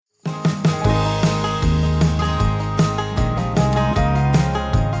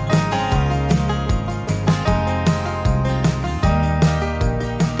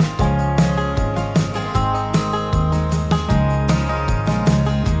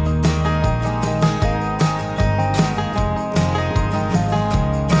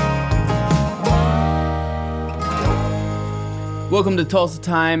Welcome to Tulsa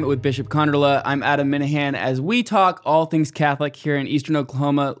Time with Bishop Konderla. I'm Adam Minahan as we talk all things Catholic here in Eastern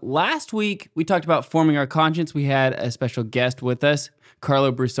Oklahoma. Last week, we talked about forming our conscience. We had a special guest with us,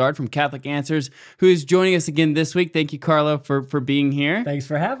 Carlo Broussard from Catholic Answers, who is joining us again this week. Thank you, Carlo, for being here. Thanks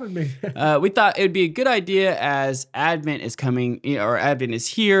for having me. We thought it would be a good idea as Advent is coming, or Advent is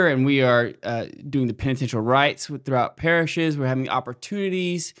here, and we are doing the penitential rites throughout parishes. We're having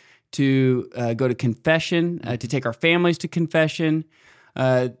opportunities to go to confession, to take our families to confession.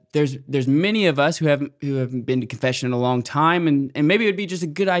 There's many of us who haven't been to confession in a long time, and maybe it would be just a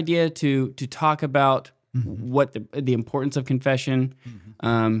good idea to talk about what the importance of confession.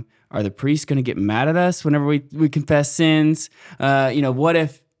 Are the priests going to get mad at us whenever we confess sins? What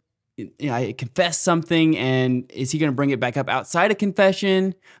if I confess something, and is he going to bring it back up outside of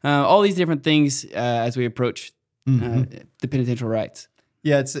confession? All these different things as we approach the penitential rites.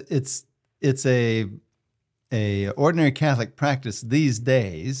 Yeah, it's a ordinary Catholic practice these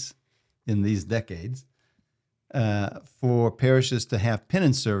days, in these decades, for parishes to have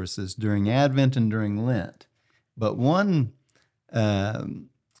penance services during Advent and during Lent. But one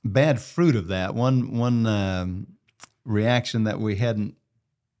bad fruit of that, one reaction that we hadn't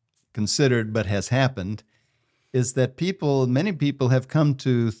considered but has happened, is that many people have come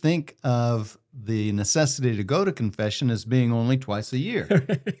to think of the necessity to go to confession as being only twice a year,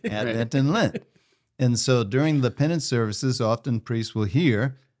 Advent and Lent. And so during the penance services, often priests will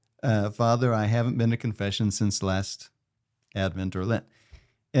hear, Father, I haven't been to confession since last Advent or Lent.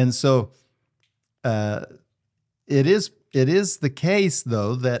 And so it is the case,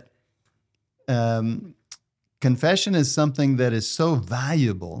 though, that confession is something that is so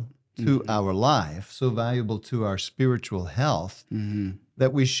valuable to our life, so valuable to our spiritual health,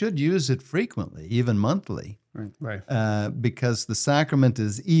 that we should use it frequently, even monthly. Right. Because the sacrament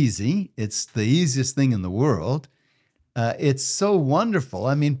is easy. It's the easiest thing in the world. It's so wonderful.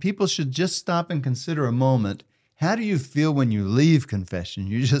 I mean, people should just stop and consider a moment. How do you feel when you leave confession?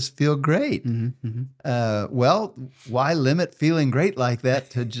 You just feel great. Well, why limit feeling great like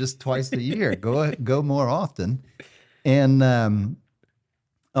that to just twice a year? Go more often. And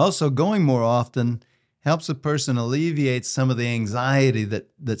also, going more often helps a person alleviate some of the anxiety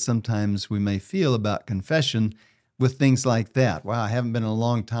that sometimes we may feel about confession with things like that. Wow, I haven't been in a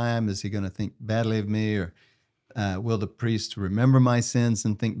long time. Is he going to think badly of me? Or will the priest remember my sins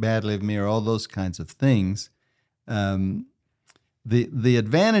and think badly of me? Or all those kinds of things. The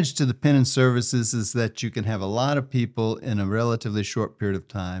advantage to the penance services is that you can have a lot of people in a relatively short period of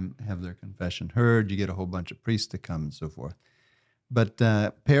time have their confession heard. You get a whole bunch of priests to come and so forth. But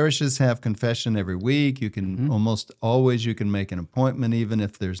parishes have confession every week. You can almost always make an appointment, even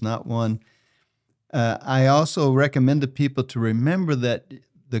if there's not one. I also recommend to people to remember that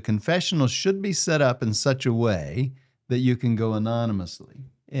the confessional should be set up in such a way that you can go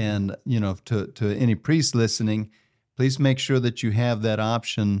anonymously. And to any priest listening, please make sure that you have that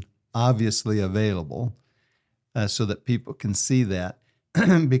option obviously available, so that people can see that.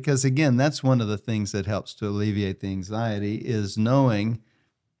 Because again, that's one of the things that helps to alleviate the anxiety is knowing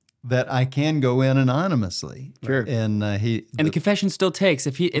that I can go in anonymously. Sure. And the confession still takes.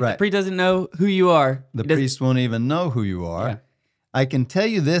 If right. the priest doesn't know who you are, the priest won't even know who you are. Yeah. I can tell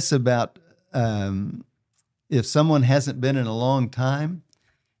you this about if someone hasn't been in a long time,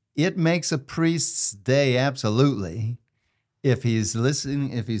 it makes a priest's day absolutely. If he's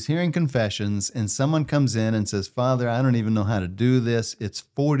listening, if he's hearing confessions and someone comes in and says, Father, I don't even know how to do this. It's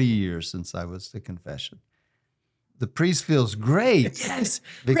 40 years since I was to confession. The priest feels great. Yes.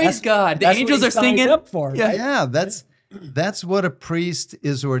 Praise God. The angels are singing up for. Yeah, that's what a priest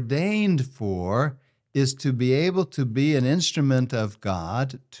is ordained for, is to be able to be an instrument of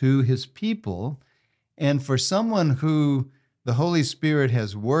God to his people. And for someone who the Holy Spirit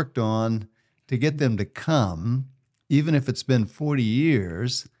has worked on to get them to come, even if it's been 40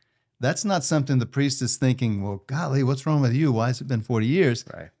 years, that's not something the priest is thinking, well, golly, what's wrong with you? Why has it been 40 years?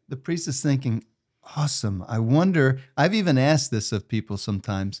 Right. The priest is thinking, awesome. I wonder, I've even asked this of people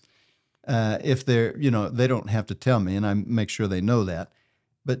sometimes, if they're, they don't have to tell me, and I make sure they know that,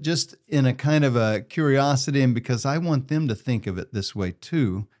 but just in a kind of a curiosity, and because I want them to think of it this way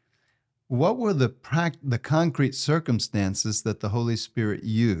too, what were the concrete circumstances that the Holy Spirit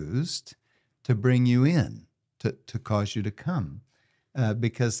used to bring you in? To cause you to come,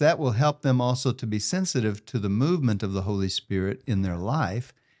 because that will help them also to be sensitive to the movement of the Holy Spirit in their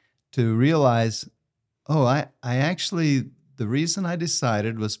life, to realize, I actually, the reason I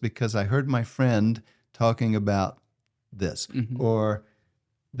decided was because I heard my friend talking about this, or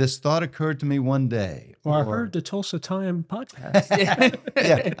this thought occurred to me one day. Or I heard the Tulsa Time podcast.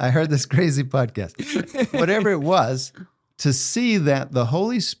 Yeah, I heard this crazy podcast. Whatever it was, to see that the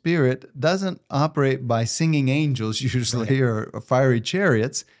Holy Spirit doesn't operate by singing angels usually or fiery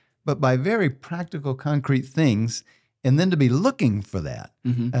chariots, but by very practical, concrete things, and then to be looking for that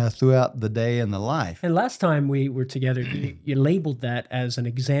throughout the day and the life. And last time we were together, you labeled that as an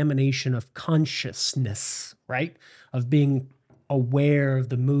examination of consciousness, right? Of being aware of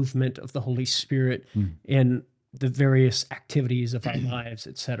the movement of the Holy Spirit in the various activities of our lives,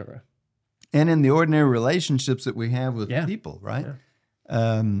 etc. And in the ordinary relationships that we have with people, right?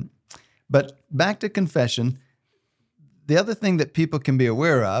 Yeah. But back to confession, the other thing that people can be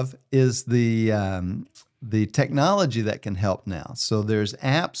aware of is the technology that can help now. So there's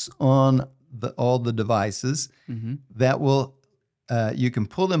apps on all the devices that will, you can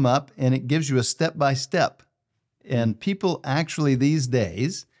pull them up and it gives you a step-by-step. And people actually these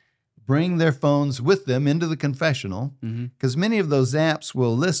days bring their phones with them into the confessional because many of those apps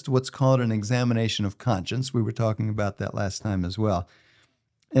will list what's called an examination of conscience. We were talking about that last time as well.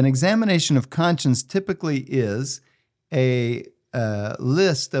 An examination of conscience typically is a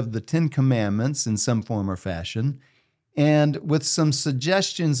list of the 10 Commandments in some form or fashion, and with some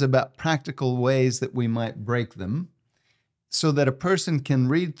suggestions about practical ways that we might break them, so that a person can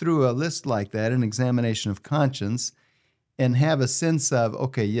read through a list like that, an examination of conscience, and have a sense of,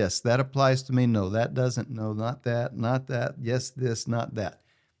 okay, yes, that applies to me. No, that doesn't. No, not that. Yes, this, not that.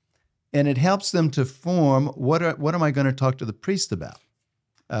 And it helps them to form, what am I going to talk to the priest about?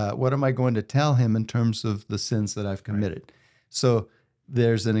 What am I going to tell him in terms of the sins that I've committed? Right. So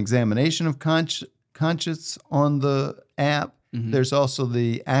there's an examination of conscience on the app. There's also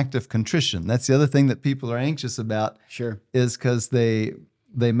the act of contrition. That's the other thing that people are anxious about. Sure. Is because they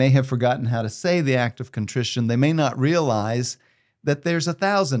may have forgotten how to say the act of contrition. They may not realize that there's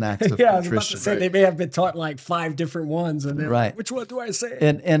 1,000 acts of contrition. I was about to say, they may have been taught like 5 different ones, and they're like, which one do I say?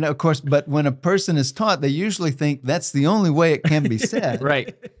 And of course, but when a person is taught, they usually think that's the only way it can be said.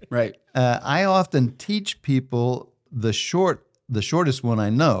 Right. I often teach people the shortest one I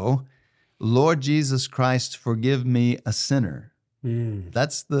know, Lord Jesus Christ, forgive me, a sinner.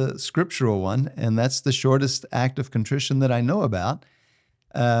 That's the scriptural one, and that's the shortest act of contrition that I know about.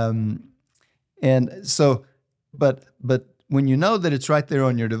 And so, but when you know that it's right there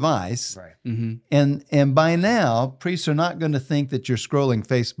on your device, and by now, priests are not going to think that you're scrolling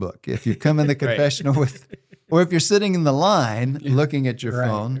Facebook. If you come in the confessional with, or if you're sitting in the line looking at your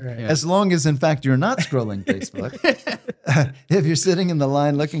phone, as long as in fact you're not scrolling Facebook. If you're sitting in the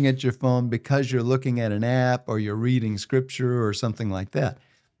line looking at your phone because you're looking at an app or you're reading scripture or something like that,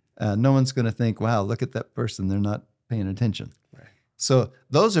 no one's going to think, wow, look at that person. They're not paying attention. So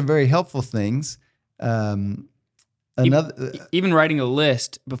those are very helpful things. Even writing a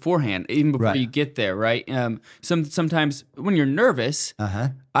list beforehand, even before you get there, right? Sometimes when you're nervous,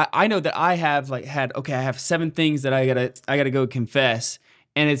 I know that I have I have 7 things that I gotta go confess,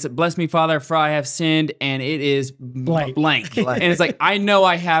 and it's bless me, Father, for I have sinned, and it is blank. And it's like, I know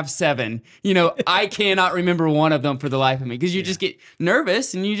I have 7. I cannot remember one of them for the life of me because you just get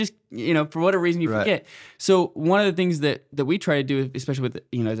nervous and you just for whatever reason you forget. So one of the things that we try to do, especially with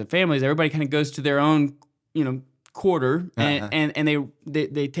as a family, is everybody kind of goes to their own quarter and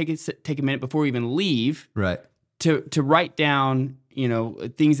they take a minute before we even leave to write down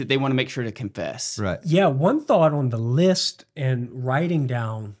things that they want to make sure to confess. Yeah, one thought on the list and writing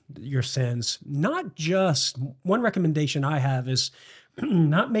down your sins, not just one recommendation I have is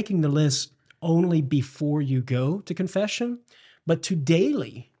not making the list only before you go to confession, but to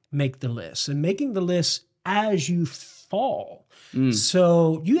daily make the list and making the list as you fall.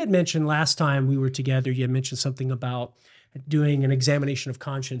 So you had mentioned last time we were together, you had mentioned something about doing an examination of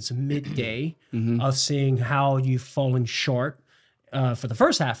conscience midday of seeing how you've fallen short for the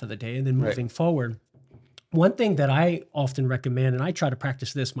first half of the day and then moving forward. One thing that I often recommend, and I try to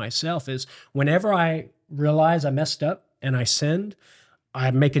practice this myself, is whenever I realize I messed up and I sinned,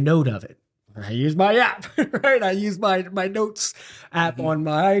 I make a note of it. I use my app, right? I use my notes app on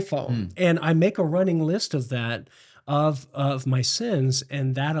my iPhone, and I make a running list of that, of my sins,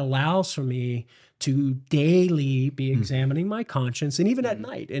 and that allows for me to daily be examining my conscience, and even at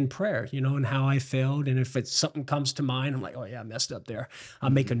night in prayer, and how I failed. And if something comes to mind, I'm like, oh yeah, I messed up there. I'll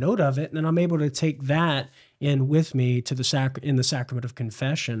make a note of it, and then I'm able to take that in with me to the sacrament of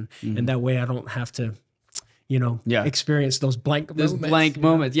confession, and that way I don't have to, experience those blank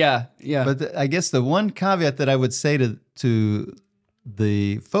moments. Yeah. But I guess the one caveat that I would say to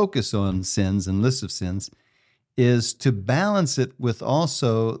the focus on sins and lists of sins is to balance it with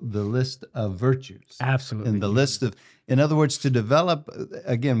also the list of virtues. Absolutely. And the list of, in other words, to develop,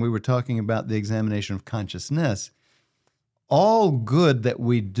 again, we were talking about the examination of consciousness. All good that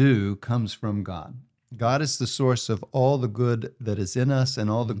we do comes from God. God is the source of all the good that is in us, and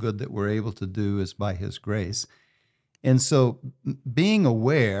all the good that we're able to do is by His grace. And so being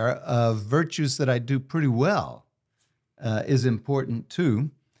aware of virtues that I do pretty well is important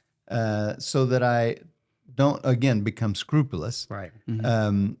too, so that I don't, again, become scrupulous. Right.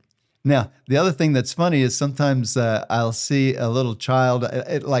 Now, the other thing that's funny is sometimes I'll see a little child,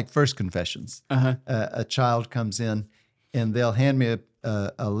 like First Confessions. A child comes in and they'll hand me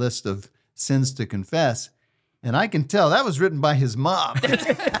a list of sins to confess, and I can tell that was written by his mom.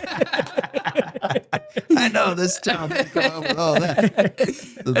 I know this child didn't come up with all that.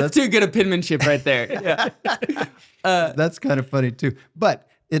 So That's too good a penmanship right there. Yeah. that's kind of funny too. But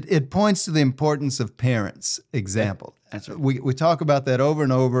it points to the importance of parents' example. That's right. We talk about that over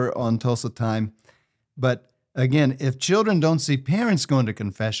and over on Tulsa Time. But again, if children don't see parents going to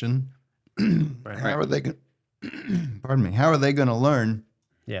confession, how are they going? Pardon me. How are they going to learn?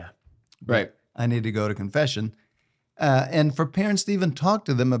 Yeah. Right. I need to go to confession, and for parents to even talk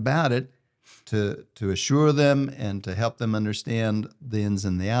to them about it, to assure them and to help them understand the ins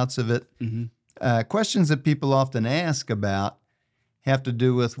and the outs of it. Questions that people often ask about have to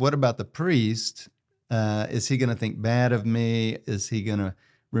do with, what about the priest? Is he going to think bad of me? Is he going to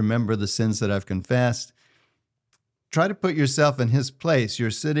remember the sins that I've confessed? Try to put yourself in his place. You're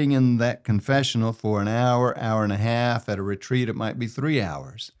sitting in that confessional for an hour, hour and a half. At a retreat, it might be 3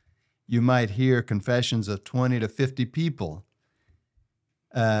 hours. You might hear confessions of 20 to 50 people.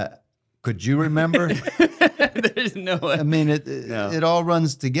 Could you remember? There's no way. I mean, it all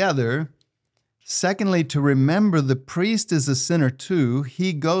runs together. Secondly, to remember the priest is a sinner too.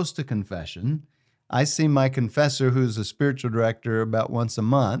 He goes to confession. I see my confessor, who's a spiritual director, about once a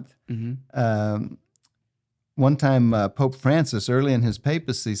month. One time, Pope Francis, early in his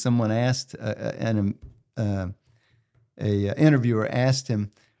papacy, someone asked, an interviewer asked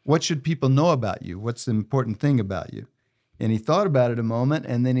him, "What should people know about you? What's the important thing about you?" And he thought about it a moment,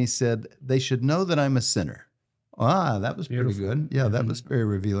 and then he said, "They should know that I'm a sinner." Ah, that was pretty good. Yeah, that was very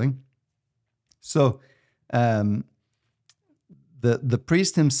revealing. So the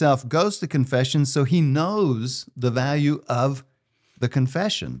priest himself goes to confession, so he knows the value of the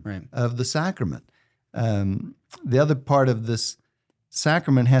confession, Right. of the sacrament. The other part of this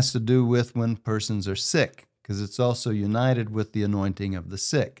sacrament has to do with when persons are sick, because it's also united with the anointing of the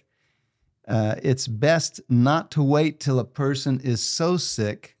sick. It's best not to wait till a person is so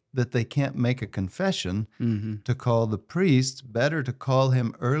sick that they can't make a confession to call the priest. Better to call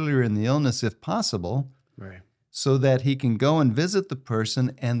him earlier in the illness if possible, Right. so that he can go and visit the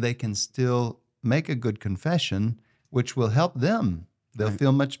person and they can still make a good confession, which will help them. They'll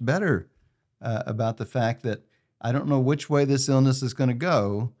feel much better about the fact that I don't know which way this illness is going to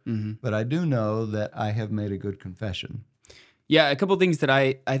go, but I do know that I have made a good confession. Yeah, a couple of things that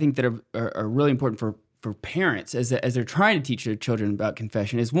I think that are really important for parents as they're trying to teach their children about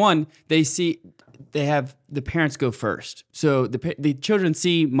confession is, one, they have the parents go first. So the children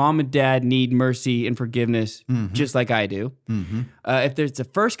see mom and dad need mercy and forgiveness just like I do. If there's a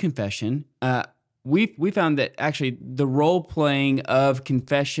first confession, we found that actually the role playing of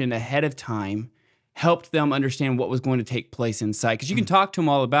confession ahead of time helped them understand what was going to take place inside. Because you can talk to them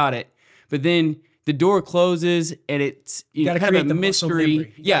all about it, but then the door closes and it's gotta kind of create a the muscle mystery.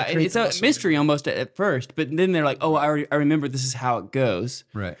 memory. You Yeah, gotta create it's the a muscle mystery almost at first, but then they're like, "Oh, I remember this is how it goes."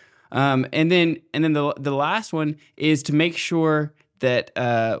 Right. And then the last one is to make sure that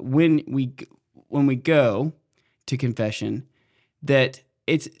when we go to confession, that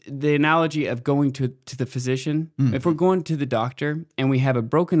it's the analogy of going to the physician. If we're going to the doctor and we have a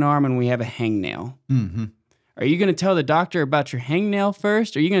broken arm and we have a hangnail, are you going to tell the doctor about your hangnail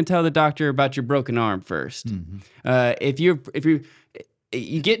first, or are you going to tell the doctor about your broken arm first? If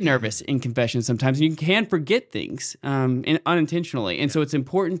you get nervous in confession sometimes, and you can forget things unintentionally, and so it's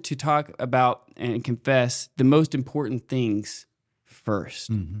important to talk about and confess the most important things first.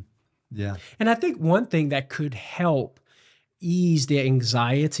 Yeah. And I think one thing that could help ease the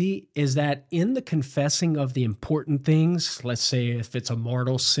anxiety is that in the confessing of the important things, let's say if it's a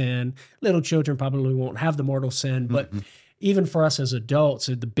mortal sin, little children probably won't have the mortal sin, but even for us as adults,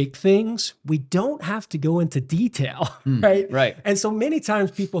 the big things, we don't have to go into detail, right? Right. And so many times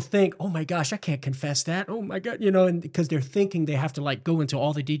people think, oh my gosh, I can't confess that. Oh my God, and because they're thinking they have to like go into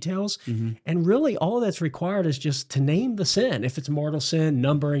all the details. And really all that's required is just to name the sin. If it's mortal sin,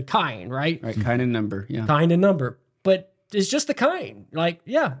 number and kind, right? Right, kind and number, yeah. Kind and number. But it's just the kind. Like,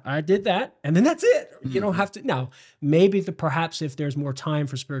 yeah, I did that, and then that's it. You don't have to. Now, maybe perhaps if there's more time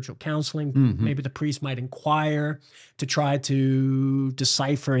for spiritual counseling, maybe the priest might inquire to try to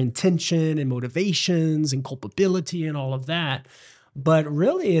decipher intention and motivations and culpability and all of that. but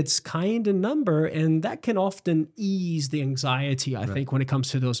really it's kind in number, and that can often ease the anxiety, I think, when it comes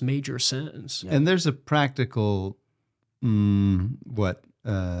to those major sins. And there's a practical,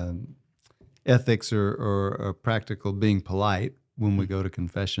 ethics or a practical being polite when we go to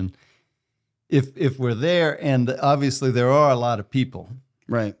confession. If we're there, and obviously there are a lot of people,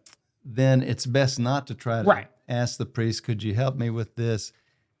 Right. then it's best not to try to ask the priest, could you help me with this?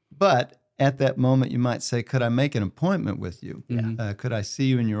 But at that moment, you might say, could I make an appointment with you? Could I see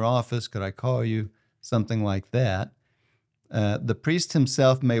you in your office? Could I call you? Something like that. The priest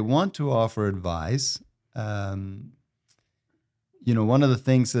himself may want to offer advice. One of the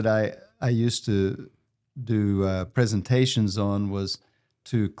things that I used to do presentations on was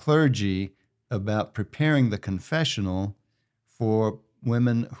to clergy about preparing the confessional for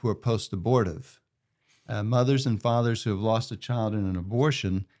women who are post-abortive. Mothers and fathers who have lost a child in an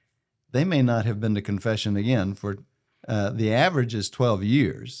abortion, they may not have been to confession again for the average is 12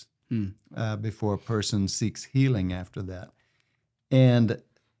 years before a person seeks healing after that. And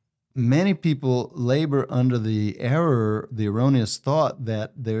many people labor under the erroneous thought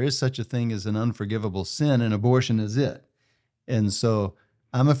that there is such a thing as an unforgivable sin and abortion is it. And so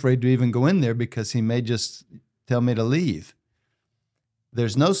I'm afraid to even go in there because he may just tell me to leave.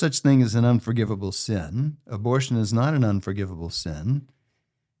 There's no such thing as an unforgivable sin. Abortion is not an unforgivable sin.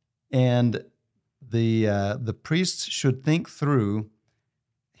 And the priests should think through,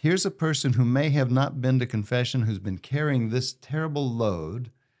 here's a person who may have not been to confession, who's been carrying this terrible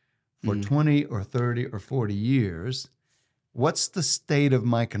load for 20 or 30 or 40 years. What's the state of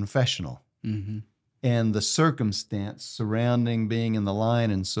my confessional? And the circumstance surrounding being in the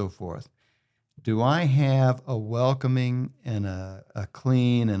line and so forth. Do I have a welcoming and a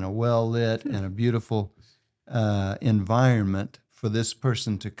clean and a well-lit and a beautiful environment for this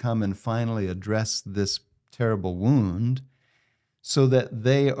person to come and finally address this terrible wound so that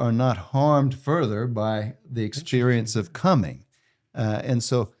they are not harmed further by the experience of coming? And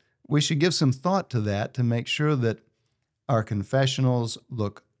so we should give some thought to that to make sure that our confessionals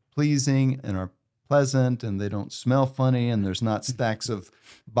look pleasing and are pleasant and they don't smell funny and there's not stacks of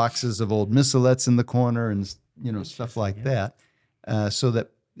boxes of old missalettes in the corner and stuff like that, so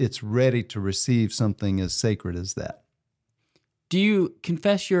that it's ready to receive something as sacred as that. Do you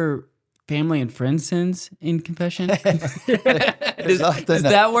confess your family and friends' sins in confession? Does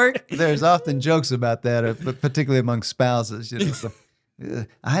that work? There's often jokes about that, but particularly among spouses.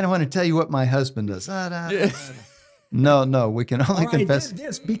 I don't want to tell you what my husband does. No, we can only confess. I did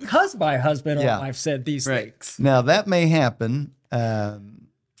this because my husband or wife said these things. Now, that may happen, and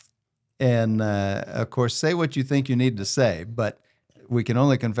of course, say what you think you need to say, but we can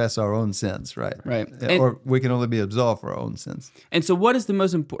only confess our own sins, right? Right. Or we can only be absolved for our own sins. And so what is the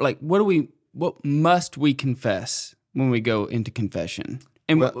most important, what must we confess when we go into confession?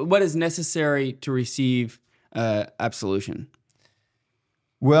 And what is necessary to receive absolution?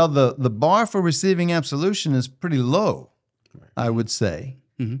 Well, the bar for receiving absolution is pretty low, I would say.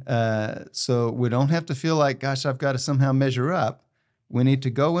 So we don't have to feel like, gosh, I've got to somehow measure up. We need to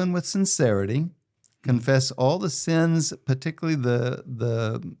go in with sincerity, confess all the sins, particularly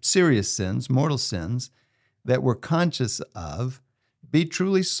the serious sins, mortal sins, that we're conscious of, be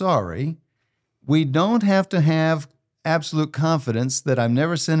truly sorry. We don't have to have absolute confidence that I'm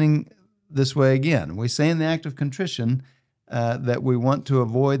never sinning this way again. We say in the act of contrition that we want to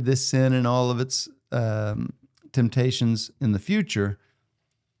avoid this sin and all of its temptations in the future.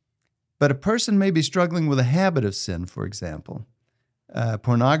 But a person may be struggling with a habit of sin, for example.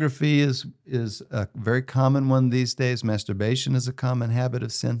 Pornography is a very common one these days. Masturbation is a common habit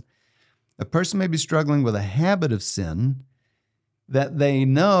of sin. A person may be struggling with a habit of sin that they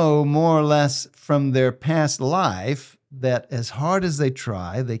know more or less from their past life that as hard as they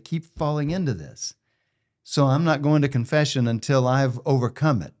try, they keep falling into this. So I'm not going to confession until I've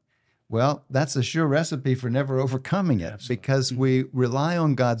overcome it. Well, that's a sure recipe for never overcoming it, because we rely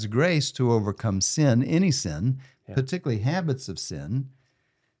on God's grace to overcome sin, any sin, particularly habits of sin.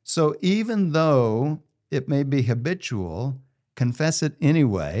 So even though it may be habitual, confess it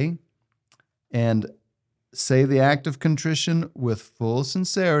anyway and say the act of contrition with full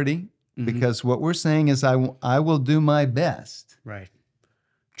sincerity, because what we're saying is I will do my best. Right.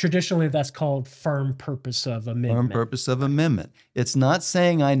 Traditionally, that's called firm purpose of amendment. Firm purpose of amendment. It's not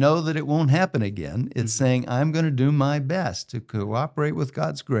saying I know that it won't happen again. It's saying I'm going to do my best to cooperate with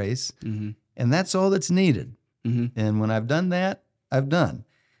God's grace, and that's all that's needed. And when I've done that, I've done.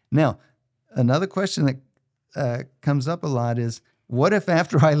 Now, another question that comes up a lot is, what if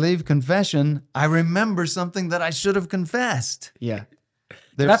after I leave confession, I remember something that I should have confessed? Yeah.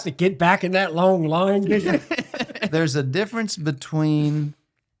 You have to get back in that long line. there's a difference between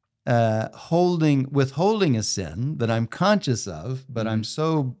withholding a sin that I'm conscious of, but I'm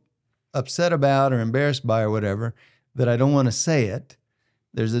so upset about or embarrassed by or whatever that I don't want to say it.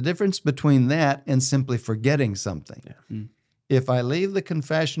 There's a difference between that and simply forgetting something. Yeah. If I leave the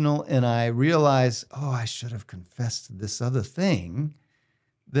confessional and I realize, oh, I should have confessed this other thing,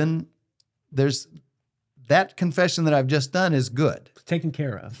 then there's that confession that I've just done is good. Taken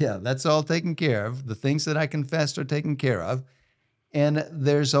care of. Yeah, that's all taken care of. The things that I confessed are taken care of. And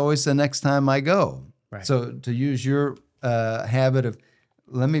there's always the next time I go. Right. So to use your habit of,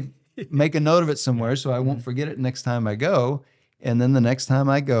 let me make a note of it somewhere so I won't forget it next time I go. And then the next time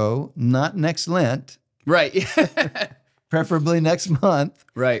I go, not next Lent, Right. preferably next month,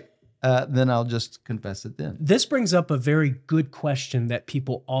 Right. then I'll just confess it then. This brings up a very good question that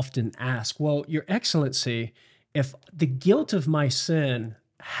people often ask. Well, Your Excellency, if the guilt of my sin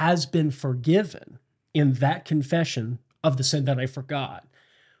has been forgiven in that confession of the sin that I forgot,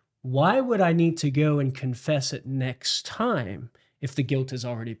 why would I need to go and confess it next time if the guilt has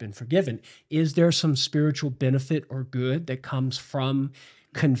already been forgiven? Is there some spiritual benefit or good that comes from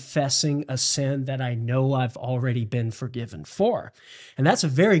confessing a sin that I know I've already been forgiven for? And that's a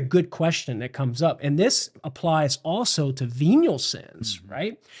very good question that comes up. And this applies also to venial sins,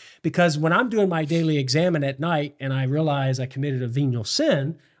 right? Because when I'm doing my daily examen at night and I realize I committed a venial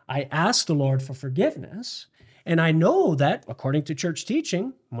sin, I ask the Lord for forgiveness. And I know that, according to church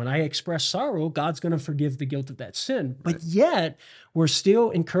teaching, when I express sorrow, God's going to forgive the guilt of that sin. But yet, we're still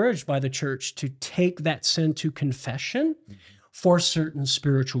encouraged by the church to take that sin to confession for certain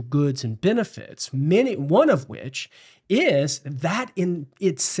spiritual goods and benefits, one of which is that in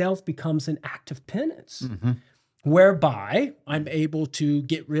itself becomes an act of penance, whereby I'm able to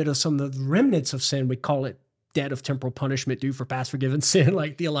get rid of some of the remnants of sin. We call it debt of temporal punishment due for past forgiven sin,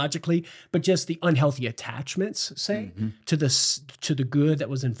 like theologically, but just the unhealthy attachments, say, to the good that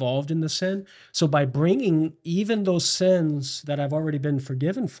was involved in the sin. So by bringing even those sins that I've already been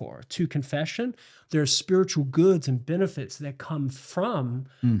forgiven for to confession, there's spiritual goods and benefits that come from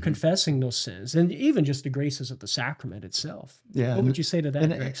confessing those sins, and even just the graces of the sacrament itself. Yeah. What would you say to that,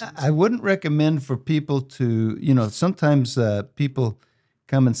 And Your Excellency? I wouldn't recommend for people to, sometimes people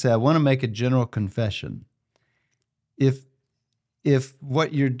come and say, I want to make a general confession. If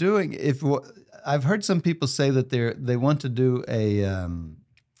what you're doing, I've heard some people say that they want to do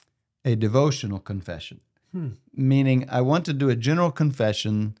a devotional confession, meaning I want to do a general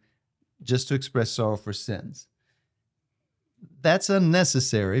confession just to express sorrow for sins. That's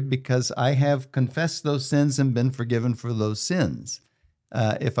unnecessary because I have confessed those sins and been forgiven for those sins.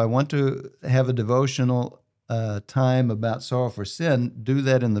 If I want to have a devotional time about sorrow for sin, do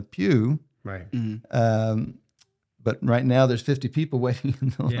that in the pew. Right. But right now there's 50 people waiting in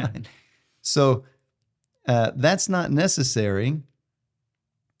the line. So that's not necessary.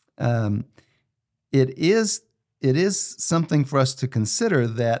 It is something for us to consider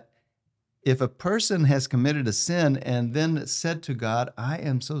that if a person has committed a sin and then said to God, I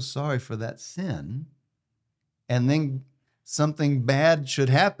am so sorry for that sin, and then something bad should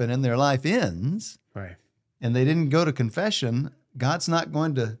happen and their life ends, Right. and they didn't go to confession, God's not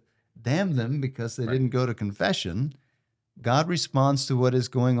going to damn them because they didn't go to confession. God responds to what is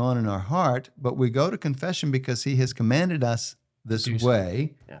going on in our heart, but we go to confession because he has commanded us this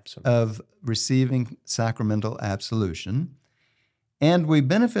way of receiving sacramental absolution. And we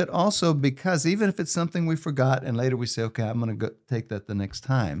benefit also because even if it's something we forgot and later we say, okay, I'm going to go take that the next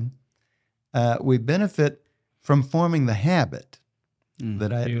time, we benefit from forming the habit.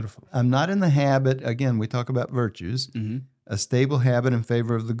 Beautiful. I'm not in the habit, again, we talk about virtues, a stable habit in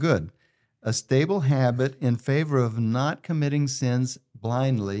favor of the good. A stable habit in favor of not committing sins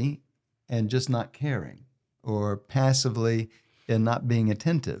blindly and just not caring, or passively and not being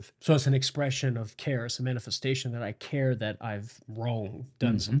attentive. So it's an expression of care. It's a manifestation that I care that I've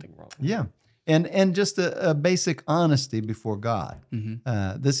done something wrong. Yeah. And just a basic honesty before God.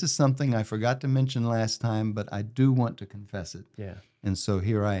 This is something I forgot to mention last time, but I do want to confess it. Yeah. And so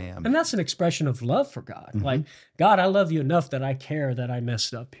here I am. And that's an expression of love for God. Like, God, I love you enough that I care that I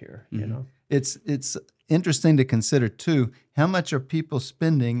messed up here, you know? It's interesting to consider, too, how much are people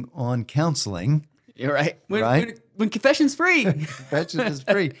spending on counseling? You're right. Right? When confession's free. Confession is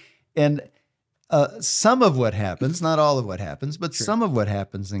free. And some of what happens, not all of what happens, but some of what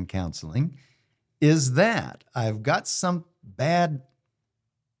happens in counseling is that I've got some bad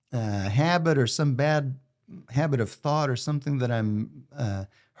habit or some bad habit of thought or something that I'm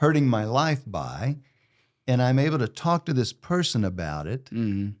hurting my life by, and I'm able to talk to this person about it.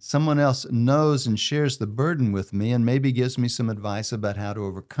 Someone else knows and shares the burden with me and maybe gives me some advice about how to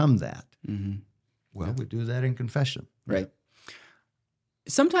overcome that. Well, we do that in confession. Right.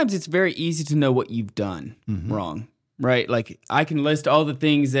 Sometimes it's very easy to know what you've done wrong, right? Like I can list all the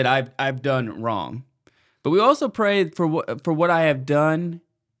things that I've done wrong, but we also pray for what I have done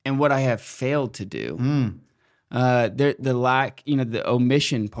and what I have failed to do. The lack, the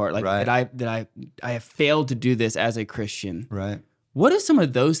omission part, like that I have failed to do this as a Christian. Right. What do some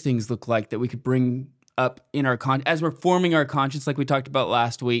of those things look like that we could bring up in our as we're forming our conscience, like we talked about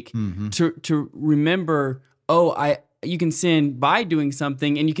last week, to remember? You can sin by doing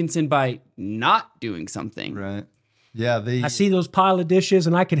something, and you can sin by not doing something. Right. Yeah. I see those pile of dishes,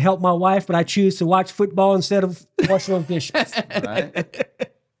 and I could help my wife, but I choose to watch football instead of washing those dishes. Right.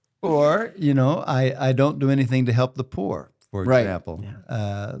 Or, I don't do anything to help the poor, for example.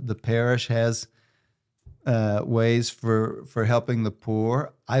 Yeah. The parish has ways for helping the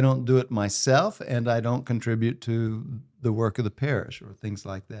poor. I don't do it myself, and I don't contribute to the work of the parish or things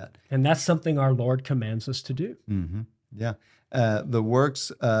like that. And that's something our Lord commands us to do. Mm-hmm. Yeah.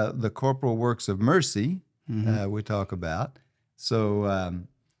 The corporal works of mercy we talk about. So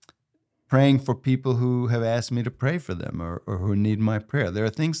praying for people who have asked me to pray for them or who need my prayer. There are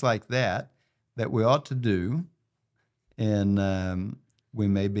things like that we ought to do, and we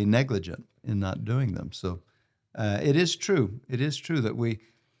may be negligent in not doing them. So it is true. It is true that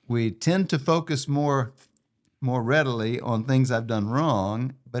we tend to focus more readily on things I've done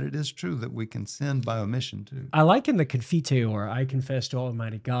wrong, but it is true that we can sin by omission too. I like in the Confiteor, I confess to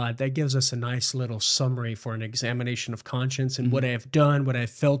Almighty God, that gives us a nice little summary for an examination of conscience and what I have done, what I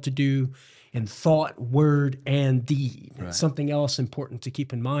have failed to do in thought, word, and deed. Right. Something else important to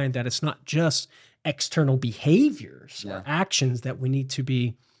keep in mind, that it's not just external behaviors or actions that we need to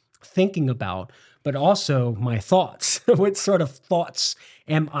be thinking about, but also my thoughts. What sort of thoughts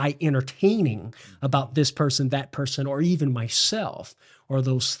am I entertaining about this person, that person, or even myself? Or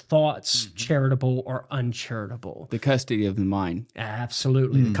those thoughts charitable or uncharitable? The custody of the mind.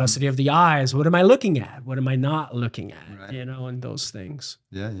 Absolutely. The custody of the eyes. What am I looking at? What am I not looking at? Right. And those things.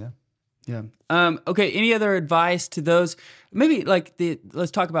 Yeah. Okay, any other advice to those? Maybe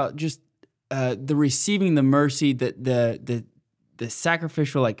let's talk about just the receiving the mercy, the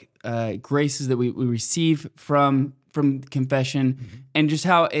sacrificial graces that we receive from confession, and just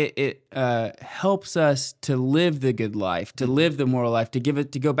how it helps us to live the good life, to live the moral life, to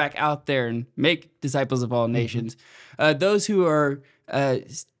go back out there and make disciples of all nations. Those who are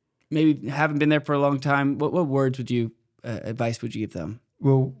maybe haven't been there for a long time, what words advice would you give them?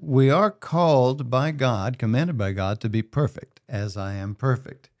 Well, we are called by God, commanded by God, to be perfect, as I am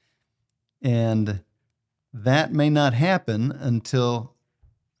perfect. And that may not happen until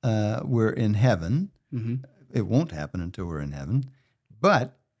we're in heaven. It won't happen until we're in heaven.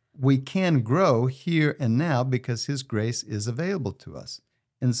 But we can grow here and now because His grace is available to us.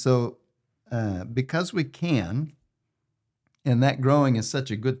 And so because we can, and that growing is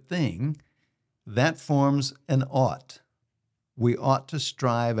such a good thing, that forms an ought. We ought to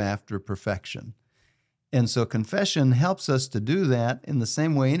strive after perfection. And so confession helps us to do that in the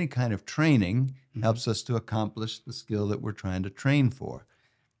same way any kind of training helps us to accomplish the skill that we're trying to train for.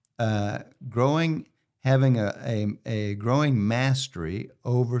 Having a growing mastery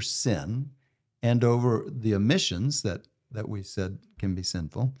over sin and over the omissions that we said can be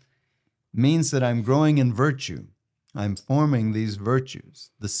sinful means that I'm growing in virtue. I'm forming these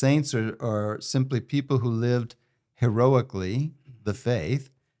virtues. The saints are simply people who lived heroically the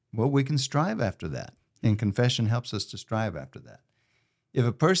faith. Well, we can strive after that, and confession helps us to strive after that. If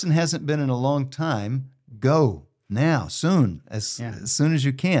a person hasn't been in a long time, go now, soon, as soon as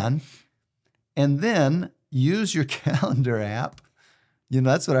you can, and then use your calendar app.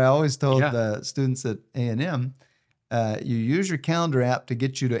 That's what I always told the students at A&M. You use your calendar app to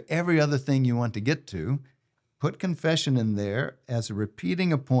get you to every other thing you want to get to. Put confession in there as a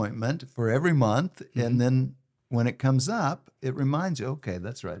repeating appointment for every month, and then when it comes up, it reminds you, okay,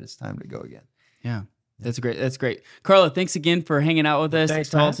 that's right, it's time to go again. Yeah. That's great. Carlo, thanks again for hanging out with us. Thanks,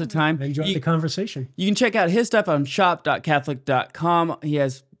 Tulsa time. I enjoyed the conversation. You can check out his stuff on shop.catholic.com. He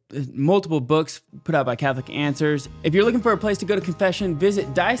has multiple books put out by Catholic Answers. If you're looking for a place to go to confession,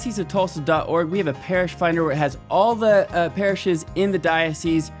 visit dioceseoftulsa.org. We have a parish finder where it has all the parishes in the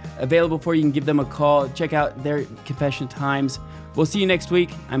diocese available for you. You can give them a call. Check out their confession times. We'll see you next week.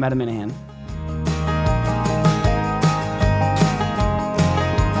 I'm Adam Minahan.